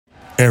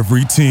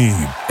Every team,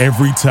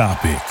 every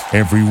topic,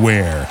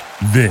 everywhere.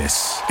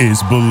 This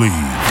is Believe.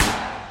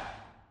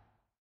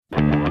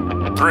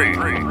 3,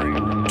 2,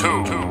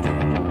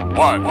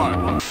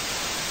 1.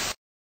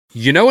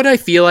 You know what I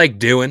feel like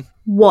doing?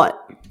 What?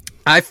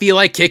 I feel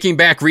like kicking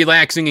back,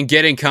 relaxing, and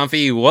getting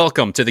comfy.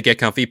 Welcome to the Get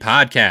Comfy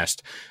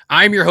podcast.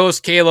 I'm your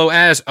host, Kalo,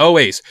 as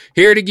always,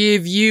 here to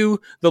give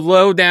you the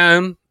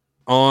lowdown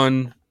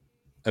on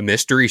a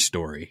mystery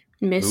story.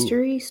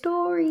 Mystery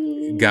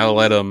story. Gotta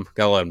let them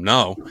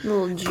know. A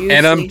little juicy.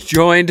 And I'm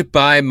joined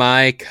by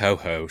my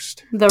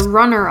co-host, the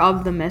runner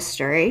of the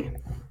mystery.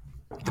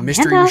 the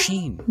Mystery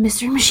Machine.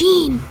 Mystery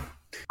Machine.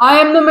 I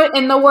am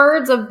in the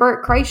words of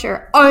Bert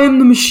Kreischer, I am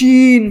the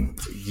machine.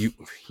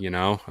 You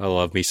know, I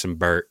love me some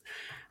Bert.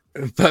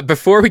 But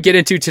before we get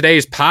into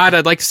today's pod,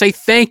 I'd like to say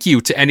thank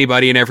you to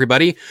anybody and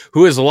everybody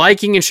who is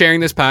liking and sharing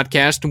this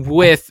podcast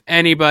with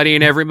anybody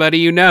and everybody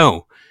you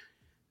know.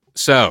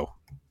 So,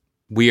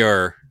 we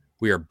are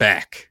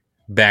back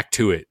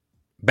to it.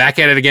 Back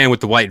at it again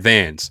with the white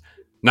vans.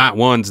 Not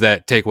ones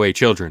that take away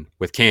children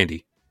with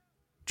candy.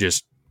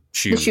 Just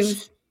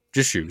shoes.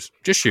 Just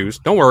shoes.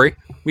 Don't worry.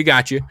 We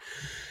got you.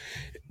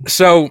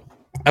 So,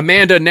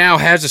 Amanda now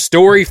has a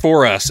story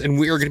for us, and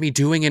we are going to be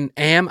doing an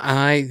Am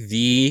I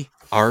the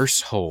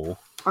Arsehole?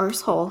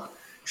 Arsehole.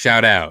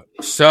 Shout out.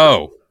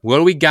 So, what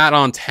do we got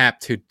on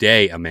tap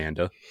today,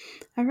 Amanda?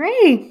 All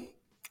right.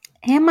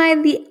 Am I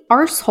the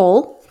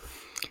arsehole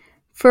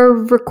for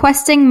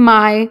requesting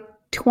my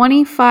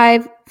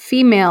 25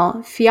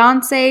 female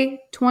fiance,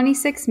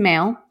 26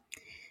 male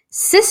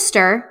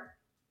sister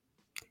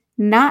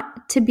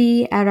not to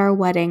be at our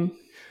wedding?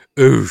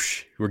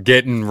 Oosh, we're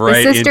getting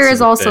right. The sister into is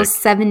the also thick.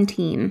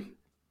 17.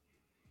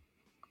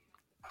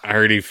 I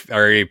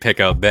already pick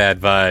up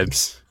bad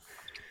vibes.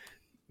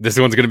 This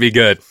one's gonna be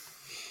good.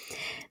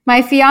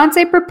 My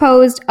fiance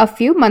proposed a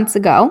few months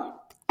ago,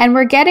 and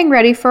we're getting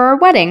ready for our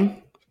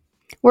wedding.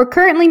 We're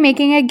currently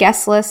making a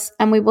guest list,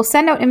 and we will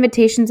send out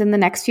invitations in the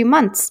next few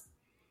months.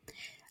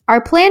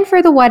 Our plan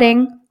for the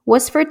wedding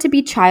was for it to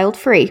be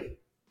child-free.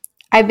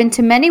 I've been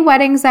to many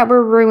weddings that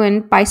were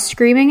ruined by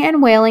screaming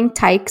and wailing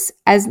tykes,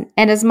 and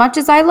as much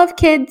as I love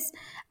kids,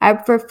 I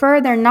prefer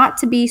there not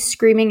to be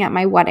screaming at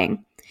my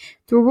wedding.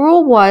 The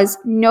rule was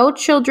no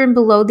children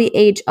below the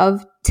age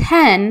of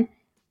 10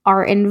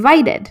 are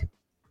invited.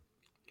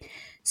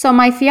 So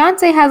my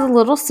fiance has a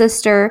little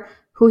sister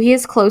who he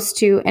is close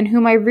to and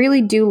whom I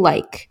really do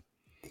like.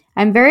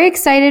 I'm very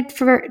excited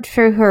for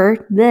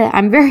her.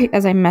 I'm very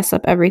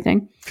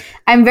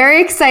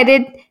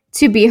excited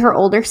to be her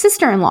older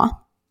sister-in-law.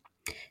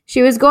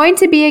 She was going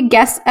to be a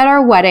guest at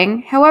our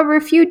wedding. However,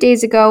 a few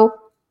days ago,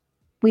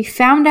 we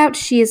found out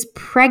she is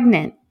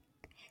pregnant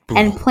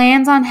and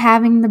plans on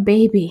having the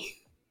baby.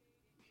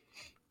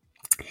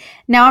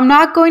 Now, I'm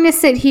not going to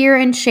sit here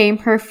and shame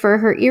her for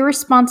her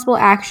irresponsible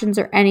actions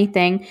or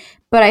anything,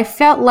 but I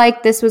felt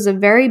like this was a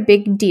very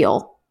big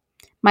deal.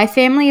 My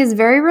family is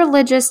very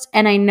religious,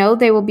 and I know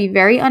they will be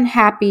very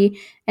unhappy,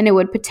 and it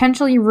would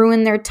potentially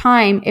ruin their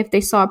time if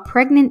they saw a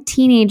pregnant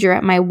teenager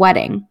at my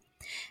wedding.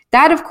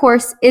 That, of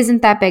course,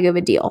 isn't that big of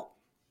a deal.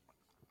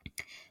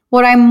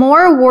 What I'm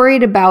more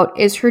worried about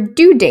is her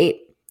due date.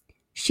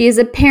 She is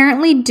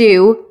apparently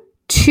due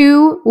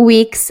 2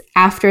 weeks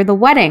after the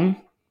wedding.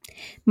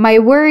 My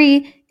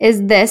worry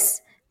is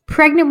this: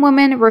 pregnant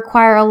women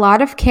require a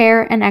lot of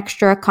care and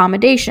extra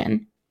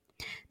accommodation.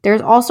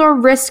 There's also a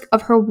risk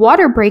of her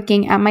water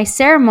breaking at my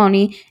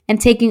ceremony and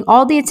taking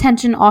all the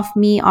attention off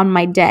me on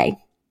my day.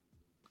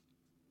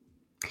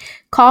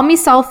 Call me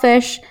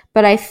selfish,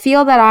 but I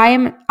feel that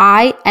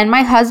I and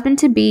my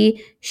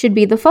husband-to-be should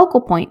be the focal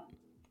point.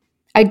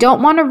 I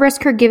don't want to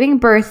risk her giving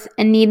birth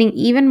and needing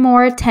even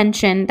more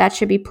attention that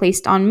should be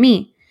placed on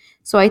me,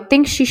 so I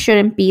think she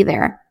shouldn't be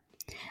there.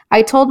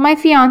 I told my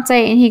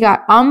fiance and he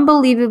got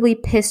unbelievably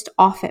pissed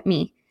off at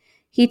me.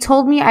 He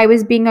told me I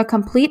was being a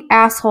complete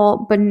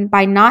asshole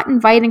by not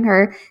inviting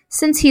her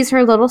since he's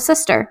her little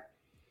sister.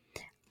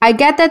 I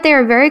get that they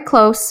are very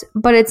close,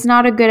 but it's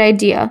not a good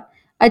idea.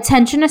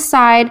 Attention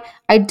aside,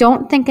 I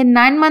don't think a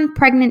 9-month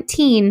pregnant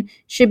teen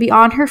should be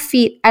on her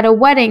feet at a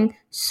wedding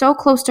so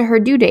close to her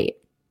due date.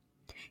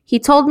 He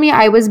told me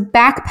I was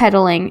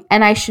backpedaling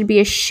and I should be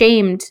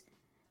ashamed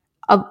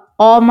of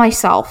all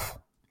myself.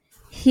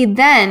 He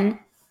then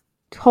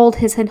told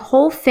his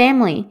whole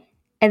family,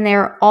 and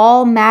they're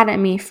all mad at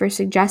me for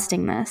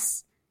suggesting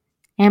this.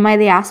 Am I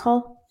the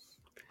asshole?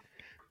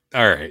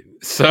 All right.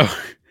 So,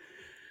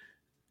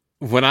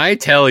 when I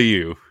tell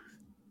you,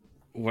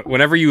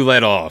 whenever you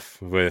let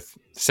off with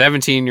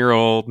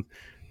 17-year-old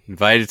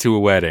invited to a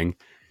wedding.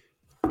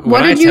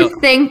 What did you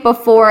think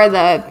before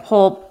the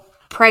whole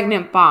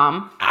pregnant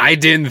bomb? I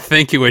didn't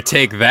think it would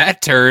take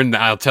that turn.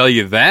 I'll tell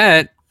you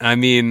that. I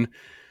mean,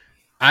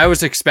 I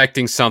was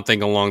expecting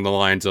something along the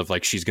lines of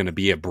like she's going to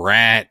be a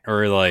brat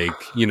or like,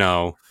 you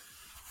know,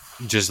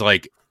 just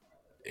like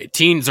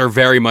teens are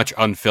very much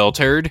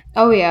unfiltered.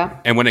 Oh, yeah.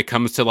 And when it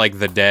comes to like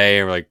the day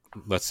or like,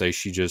 let's say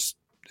she just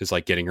is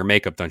like getting her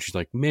makeup done. She's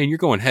like, man, you're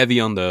going heavy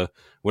on the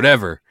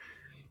whatever.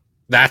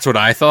 That's what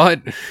I thought.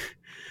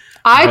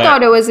 I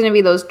thought it was going to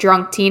be those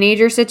drunk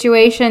teenager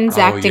situations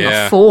acting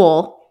a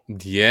fool.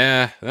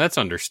 Yeah, that's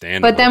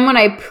understandable. But then when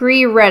I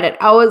pre-read it,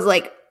 I was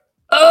like,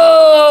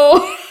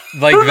 oh,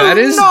 like that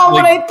is not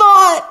what I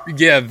thought.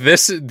 Yeah,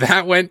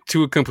 that went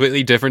to a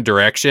completely different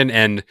direction.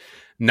 And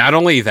not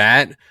only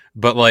that,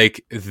 but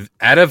like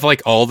out of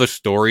like all the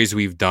stories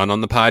we've done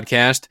on the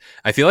podcast,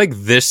 I feel like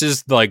this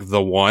is like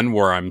the one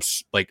where I'm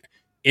like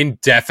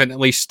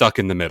indefinitely stuck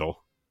in the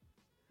middle.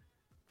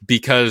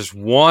 Because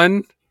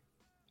one,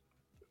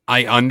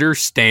 I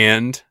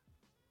understand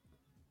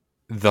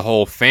the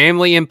whole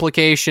family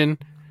implication.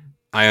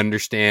 I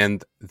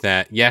understand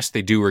that, yes,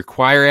 they do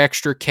require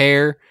extra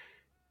care.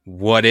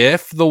 What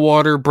if the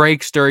water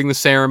breaks during the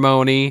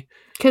ceremony?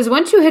 Because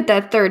once you hit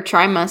that third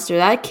trimester,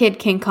 that kid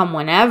can come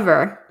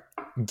whenever.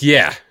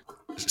 Yeah.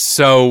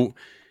 So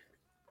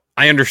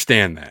I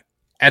understand that.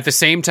 At the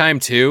same time,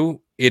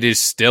 too, it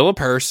is still a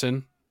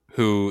person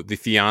who the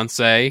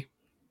fiance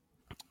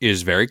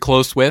is very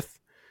close with.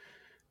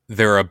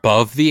 They're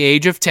above the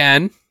age of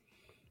 10.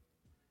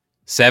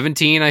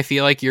 17, I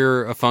feel like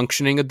you're a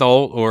functioning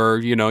adult, or,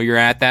 you know, you're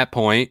at that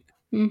point.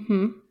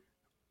 Mm-hmm.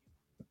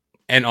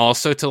 And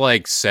also to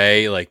like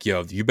say like,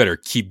 yo, you better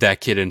keep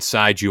that kid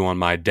inside you on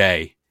my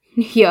day.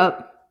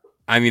 Yep.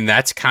 I mean,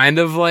 that's kind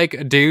of like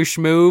a douche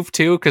move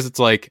too, because it's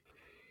like,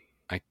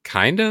 I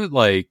kind of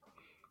like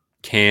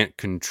can't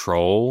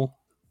control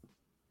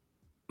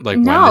like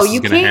when this is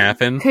going to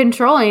happen.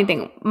 Control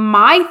anything.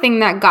 My thing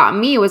that got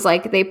me was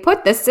like they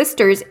put the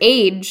sister's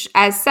age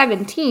as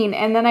 17,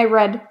 and then I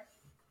read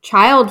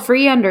child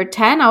free under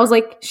 10. I was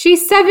like,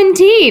 she's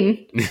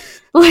 17.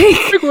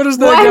 Like what does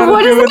that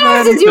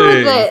have to do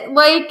with it?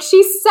 Like,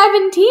 she's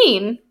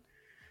 17.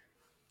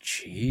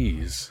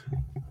 Jeez.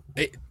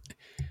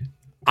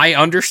 I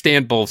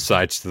understand both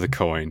sides to the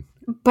coin.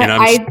 But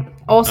I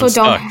also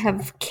don't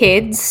have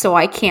kids, so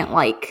I can't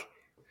like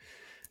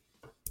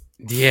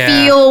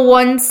feel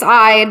one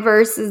side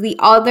versus the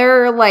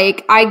other.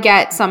 Like, I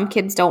get some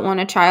kids don't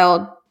want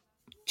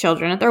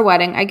children at their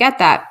wedding. I get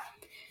that.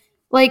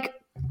 Like,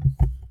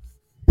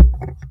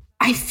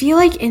 I feel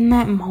like in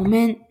that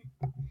moment,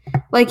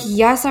 like,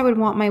 yes, I would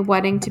want my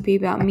wedding to be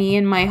about me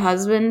and my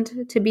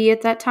husband to be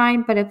at that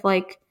time. But if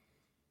like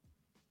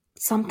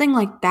something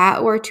like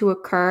that were to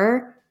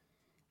occur,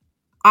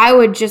 I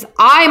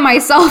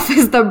myself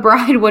as the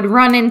bride would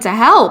run in to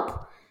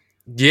help.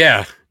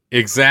 Yeah,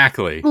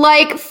 exactly.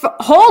 Like,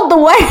 hold the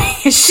wedding.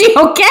 Is she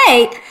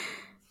okay?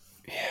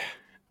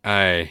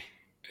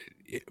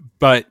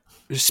 But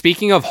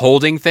speaking of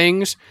holding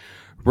things,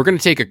 we're going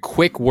to take a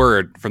quick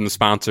word from the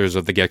sponsors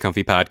of the Get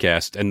Comfy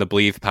podcast and the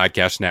Believe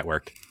Podcast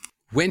Network.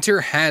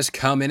 Winter has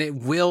come and it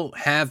will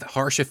have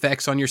harsh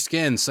effects on your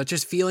skin, such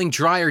as feeling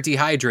dry or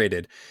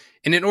dehydrated.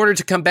 And in order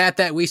to combat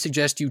that, we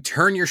suggest you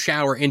turn your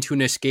shower into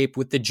an escape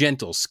with the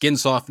gentle,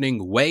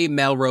 skin-softening Way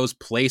Melrose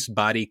Place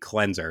Body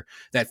Cleanser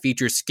that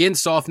features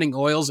skin-softening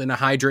oils in a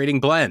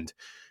hydrating blend.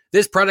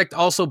 This product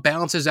also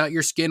balances out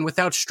your skin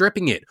without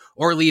stripping it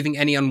or leaving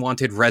any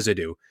unwanted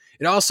residue.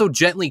 It also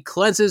gently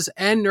cleanses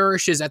and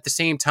nourishes at the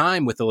same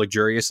time with a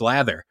luxurious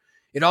lather.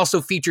 It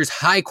also features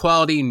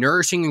high-quality,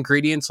 nourishing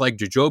ingredients like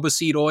jojoba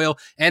seed oil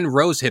and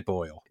rosehip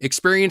oil.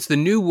 Experience the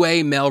new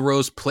Way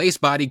Melrose Place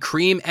Body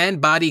Cream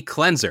and Body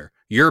Cleanser.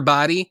 Your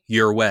body,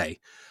 your way.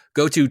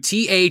 Go to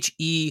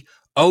THEOUAI.com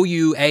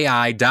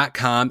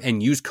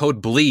and use code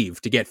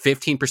BELIEVE to get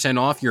 15%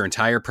 off your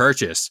entire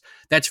purchase.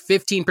 That's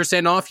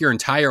 15% off your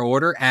entire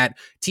order at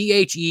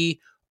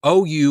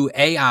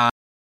THEOUAI.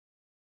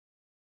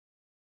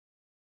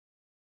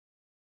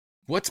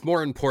 What's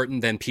more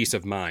important than peace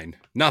of mind?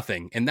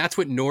 Nothing. And that's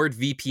what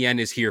NordVPN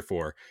is here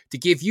for, to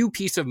give you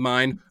peace of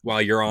mind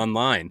while you're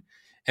online.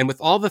 And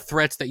with all the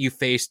threats that you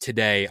face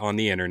today on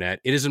the internet,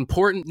 it is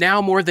important now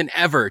more than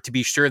ever to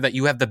be sure that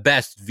you have the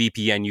best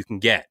VPN you can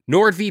get.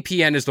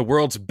 NordVPN is the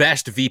world's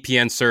best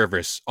VPN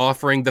service,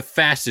 offering the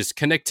fastest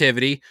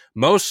connectivity,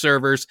 most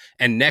servers,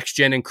 and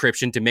next-gen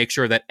encryption to make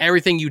sure that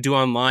everything you do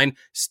online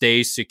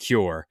stays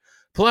secure.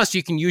 Plus,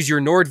 you can use your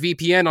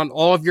NordVPN on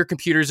all of your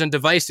computers and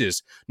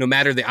devices, no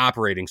matter the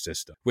operating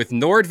system. With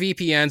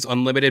NordVPN's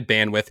unlimited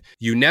bandwidth,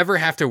 you never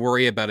have to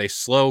worry about a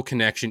slow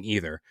connection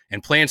either,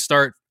 and plans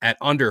start at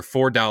under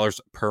 $4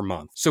 per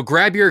month. So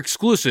grab your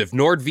exclusive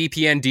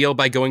NordVPN deal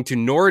by going to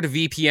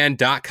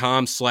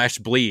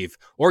nordvpn.com/believe,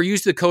 or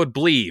use the code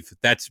BELIEVE,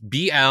 that's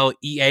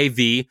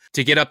BLEAV,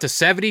 to get up to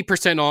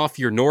 70% off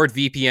your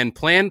NordVPN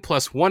plan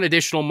plus one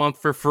additional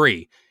month for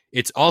free.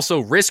 It's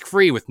also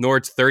risk-free with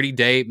Nord's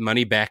 30-day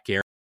money-back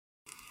guarantee.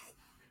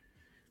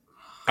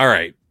 All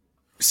right.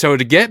 So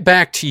to get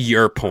back to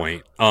your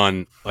point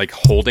on like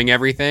holding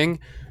everything,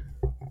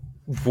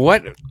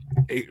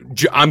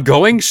 I'm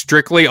going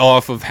strictly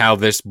off of how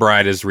this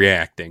bride is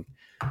reacting.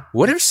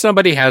 What if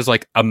somebody has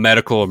like a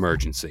medical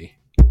emergency?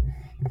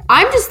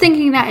 I'm just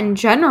thinking that in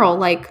general,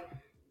 like,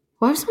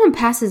 what if someone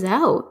passes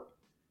out?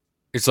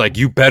 It's like,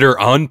 you better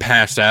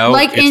unpass out.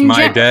 Like, it's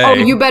my day. Oh,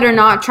 you better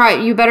not try.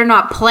 You better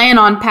not plan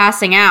on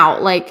passing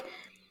out. Like,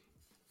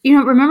 you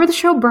know, remember the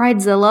show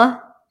Bridezilla?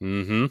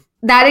 Mm-hmm.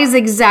 That is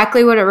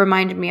exactly what it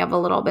reminded me of a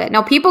little bit.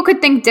 Now, people could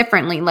think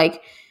differently.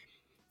 Like,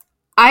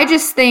 I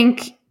just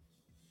think,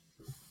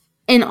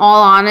 in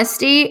all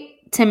honesty,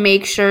 to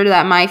make sure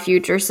that my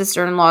future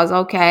sister-in-law is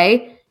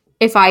okay,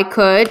 if I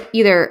could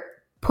either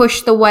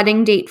push the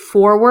wedding date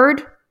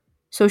forward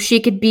so she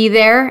could be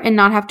there and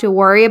not have to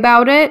worry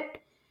about it,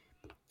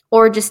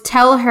 or just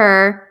tell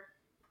her,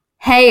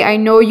 hey, I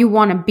know you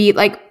want to be,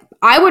 like,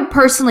 I would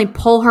personally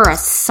pull her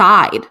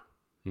aside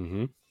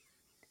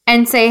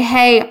and say,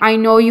 hey, I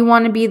know you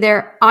want to be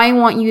there. I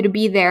want you to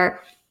be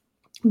there.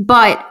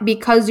 But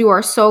because you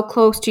are so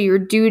close to your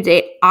due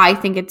date, I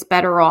think it's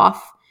better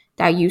off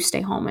that you stay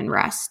home and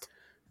rest.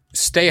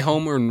 Stay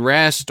home and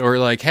rest, or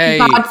like, hey,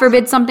 God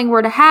forbid something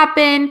were to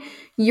happen.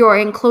 You're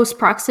in close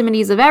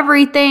proximities of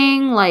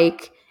everything.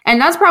 Like, and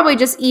that's probably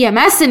just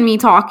EMS and me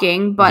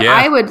talking, but Yeah.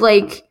 I would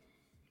like...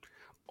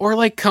 or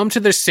like come to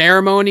the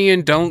ceremony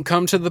and don't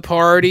come to the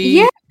party.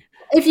 Yeah.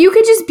 If you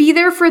could just be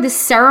there for the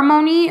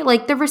ceremony,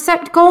 like the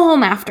go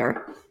home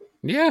after.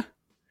 Yeah.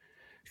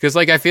 Because,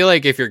 like, I feel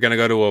like if you're going to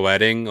go to a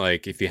wedding,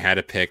 like, if you had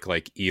to pick,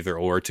 like, either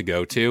or to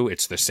go to,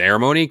 it's the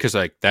ceremony. Because,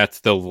 like,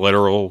 that's the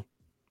literal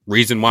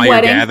reason why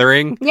Wedding. you're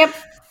gathering. Yep.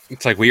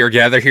 It's like, we are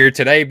gathered here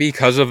today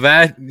because of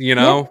that, you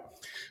know? Yep.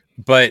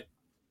 But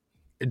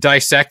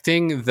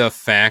dissecting the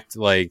fact,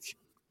 like,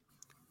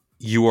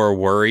 you are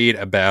worried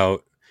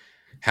about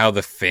how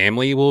the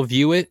family will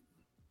view it,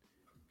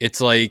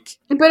 it's like...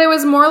 But it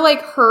was more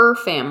like her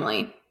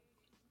family.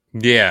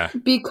 Yeah.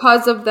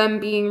 Because of them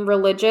being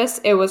religious,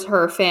 it was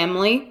her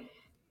family.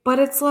 But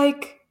it's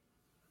like,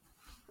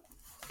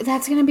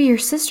 that's going to be your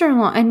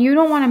sister-in-law. And you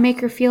don't want to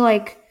make her feel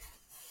like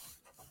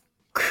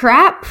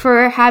crap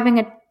for having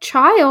a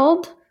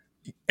child.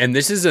 And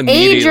this is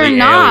immediately Age or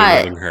not.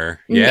 alienating her.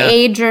 Yeah.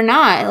 Age or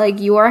not. Like,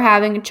 you are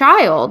having a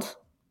child.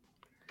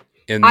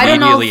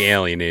 Immediately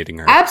alienating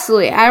her.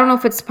 Absolutely. I don't know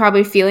if it's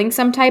probably feeling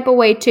some type of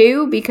way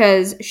too,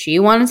 because she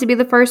wanted to be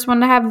the first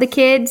one to have the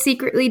kid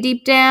secretly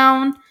deep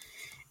down.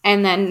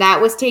 And then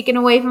that was taken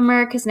away from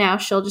her because now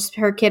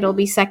her kid will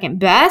be second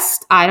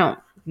best. I don't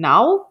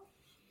know.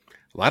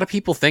 A lot of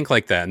people think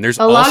like that. And there's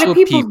A also lot of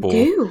people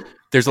do.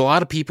 There's a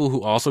lot of people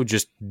who also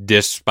just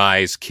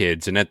despise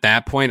kids. And at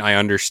that point, I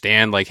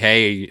understand, like,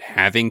 hey,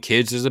 having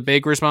kids is a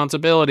big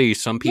responsibility.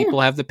 Some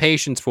people have the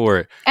patience for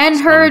it. And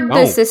Some the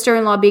don't.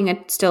 sister-in-law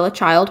being still a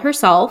child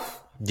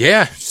herself.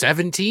 Yeah,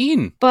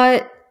 17.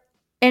 But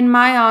in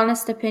my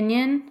honest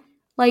opinion,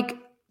 like,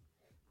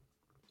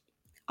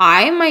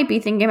 I might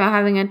be thinking about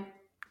having a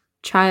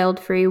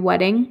child-free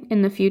wedding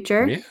in the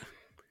future. Yeah.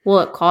 Will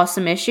it cause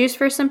some issues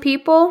for some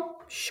people?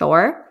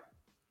 Sure.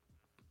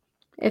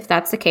 If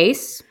that's the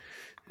case,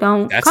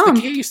 That's come.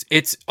 the case.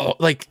 It's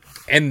like,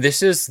 and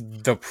this is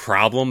the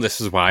problem.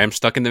 This is why I'm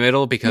stuck in the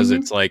middle, because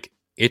it's like,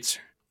 it's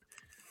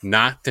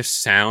not to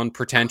sound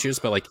pretentious,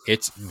 but like,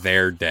 it's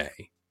their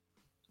day.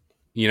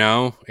 You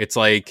know, it's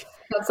like,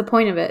 That's the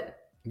point of it.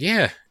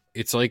 yeah,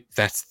 it's like,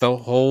 that's the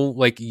whole,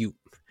 like,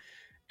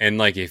 and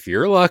like, if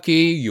you're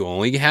lucky, you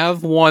only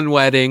have one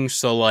wedding.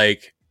 So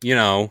like, you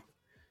know,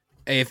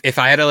 if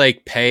I had to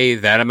like pay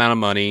that amount of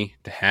money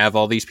to have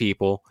all these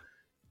people,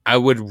 I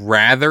would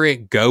rather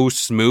it go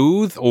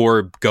smooth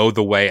or go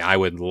the way I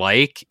would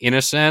like, in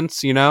a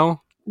sense, you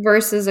know?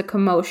 Versus a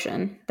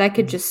commotion. That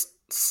could just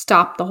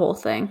stop the whole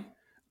thing.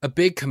 A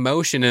big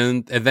commotion,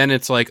 and then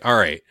it's like, all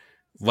right,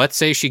 let's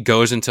say she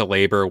goes into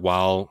labor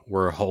while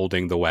we're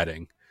holding the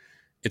wedding.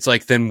 It's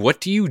like, then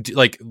what do you do?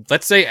 Like,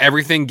 let's say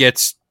everything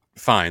gets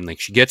fine.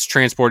 Like, she gets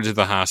transported to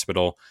the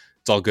hospital.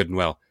 It's all good and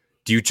well.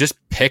 Do you just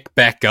pick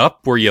back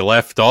up where you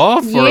left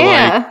off? Or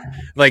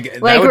like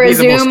that would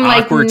resume, be the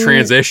most awkward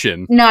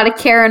transition. Not a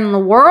care in the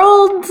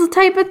world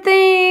type of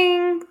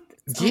thing.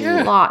 It's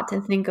Yeah. a lot to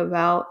think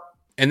about.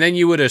 And then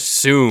you would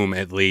assume,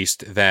 at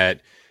least,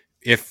 that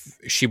if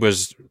she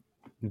was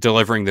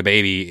delivering the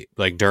baby,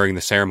 like, during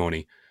the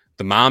ceremony,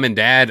 the mom and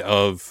dad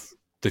of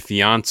the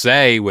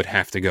fiance would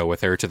have to go with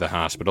her to the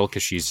hospital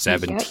because she's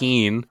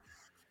 17. Yep.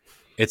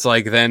 It's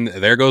like, then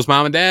there goes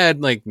mom and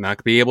dad, like, not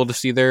gonna be able to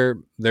see their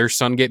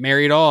son get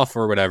married off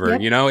or whatever.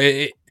 Yep. You know,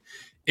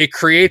 it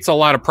creates a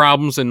lot of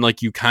problems, and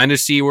like, you kind of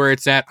see where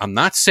it's at. I'm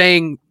not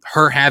saying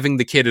her having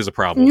the kid is a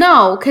problem.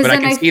 No, because but I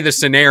can see the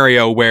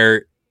scenario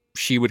where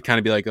she would kind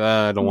of be like,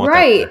 I don't want that.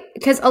 Right,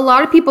 because a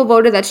lot of people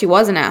voted that she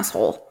was an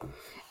asshole.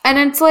 And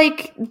it's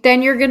like,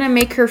 then you're going to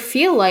make her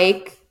feel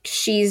like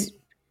she's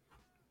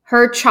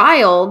her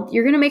child.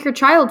 You're going to make her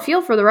child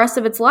feel for the rest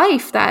of its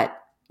life that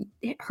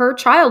her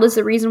child is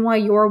the reason why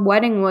your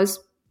wedding was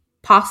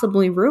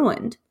possibly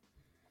ruined.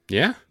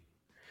 Yeah.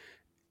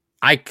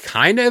 I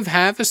kind of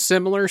have a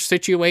similar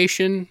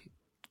situation,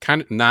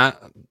 kind of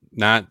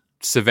not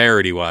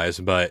severity wise,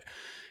 but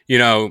you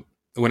know,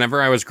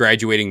 whenever I was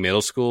graduating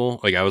middle school,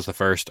 like, I was the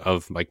first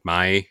of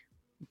my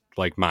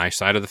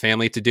side of the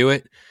family to do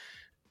it.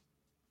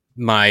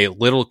 My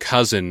little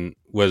cousin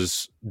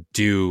was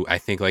due, I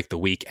think, like the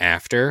week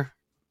after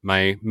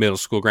my middle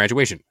school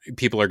graduation.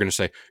 People are going to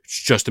say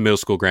it's just a middle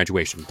school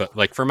graduation, but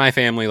like, for my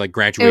family, like,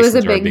 graduation was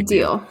a big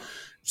deal.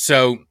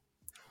 So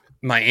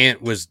my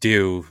aunt was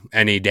due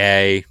any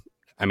day.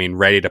 I mean,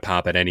 ready to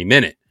pop at any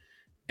minute.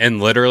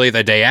 And literally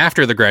the day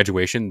after the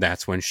graduation,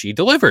 that's when she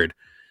delivered.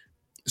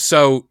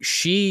 So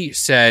she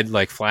said,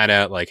 like, flat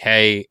out, like,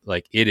 hey,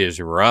 like, it is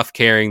rough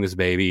carrying this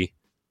baby.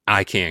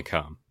 I can't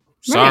come.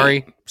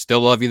 Sorry. Right.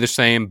 Still love you the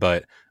same,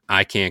 but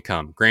I can't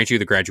come. Grant you,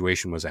 the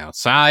graduation was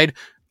outside.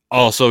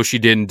 Also, she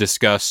didn't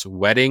discuss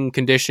wedding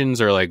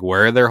conditions or, like,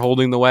 where they're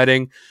holding the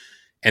wedding.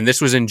 And this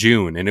was in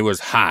June, and it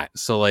was hot.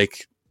 So,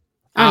 like,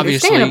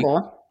 obviously,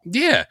 Understandable.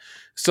 yeah.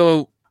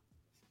 So,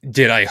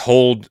 did I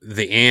hold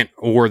the aunt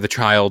or the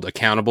child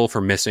accountable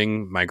for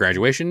missing my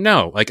graduation?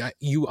 No. Like,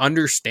 you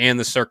understand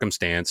the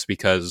circumstance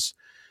because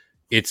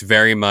it's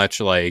very much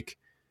like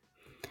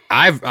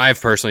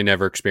I've personally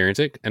never experienced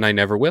it, and I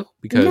never will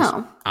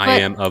because I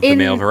am of the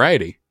male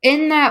variety.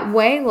 In that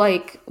way,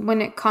 like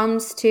when it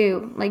comes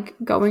to like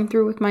going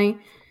through with my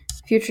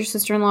future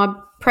sister-in-law,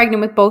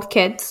 pregnant with both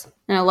kids,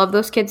 and I love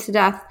those kids to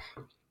death.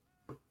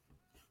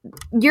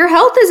 Your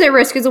health is at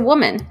risk as a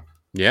woman.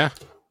 Yeah.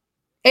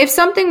 If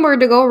something were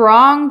to go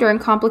wrong during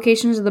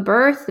complications of the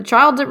birth, the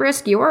child's at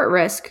risk, you're at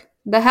risk.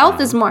 The health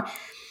is more...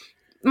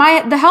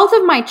 The health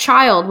of my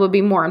child would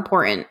be more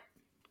important.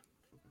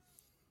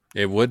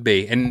 It would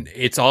be. And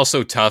it's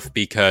also tough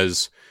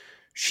because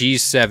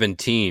she's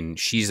 17.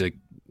 She's a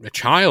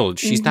child.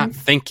 She's not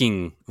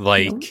thinking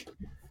like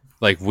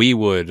we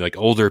would, like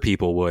older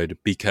people would,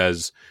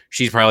 because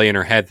she's probably in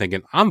her head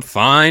thinking, I'm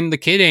fine. The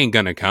kid ain't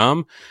going to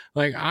come.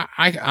 Like,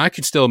 I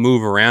could still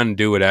move around and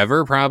do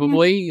whatever,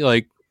 probably.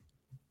 Like,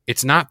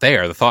 it's not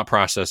there. The thought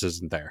process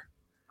isn't there.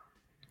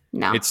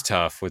 No. It's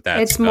tough with that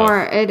It's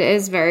stuff. it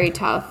is very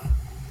tough.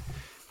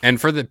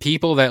 And for the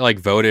people that like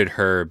voted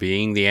her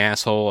being the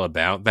asshole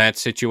about that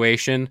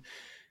situation,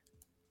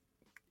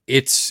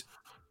 it's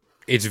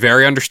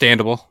very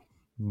understandable.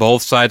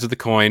 Both sides of the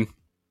coin.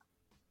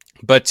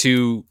 But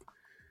to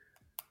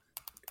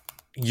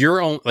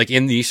your own, like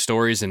in these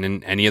stories and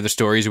in any of the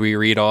stories we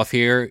read off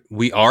here,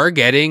 we are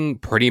getting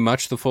pretty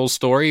much the full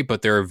story,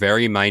 but there are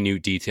very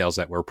minute details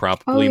that we're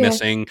probably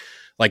missing,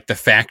 like the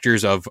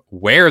factors of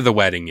where the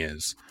wedding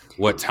is,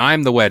 what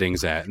time the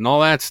wedding's at, and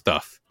all that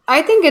stuff.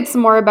 I think it's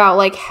more about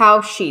like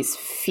how she's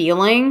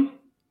feeling.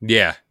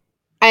 Yeah.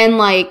 And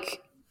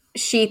like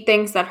she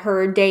thinks that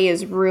her day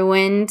is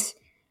ruined.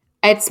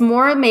 It's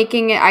more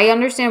making it, I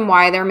understand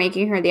why they're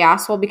making her the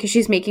asshole, because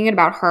she's making it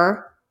about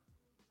her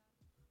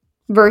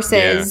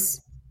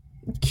versus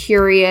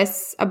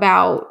curious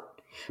about,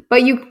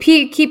 but you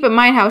keep in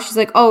mind how she's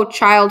like, oh,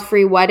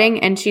 child-free wedding,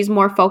 and she's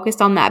more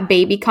focused on that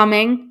baby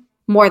coming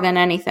more than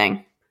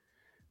anything.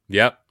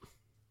 Yep.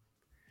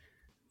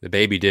 The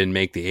baby didn't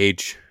make the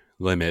age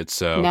limit,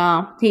 so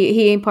no,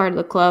 he ain't part of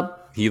the club.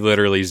 He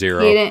literally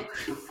zero. He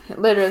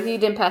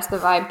didn't pass the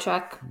vibe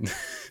check.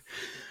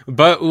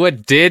 But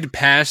what did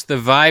pass the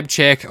vibe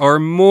check are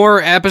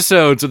more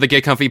episodes of the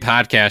Get Comfy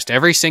podcast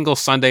every single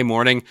Sunday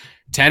morning,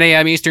 10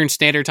 a.m. Eastern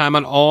Standard Time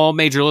on all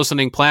major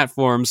listening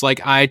platforms like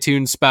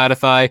iTunes,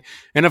 Spotify,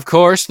 and of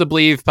course the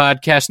Believe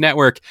Podcast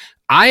Network.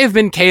 I have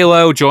been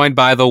Kalo, joined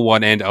by the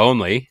one and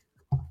only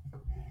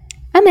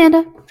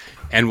Amanda.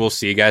 And we'll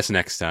see you guys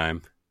next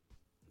time.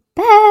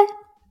 Bye.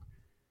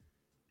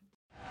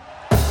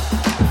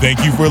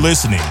 Thank you for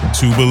listening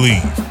to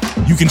Believe.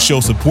 You can show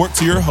support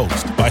to your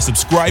host by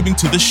subscribing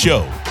to the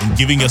show and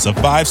giving us a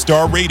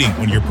 5-star rating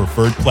on your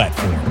preferred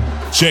platform.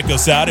 Check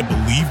us out at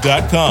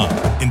Believe.com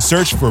and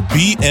search for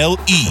BLEAV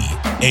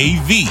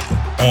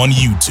on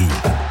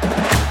YouTube.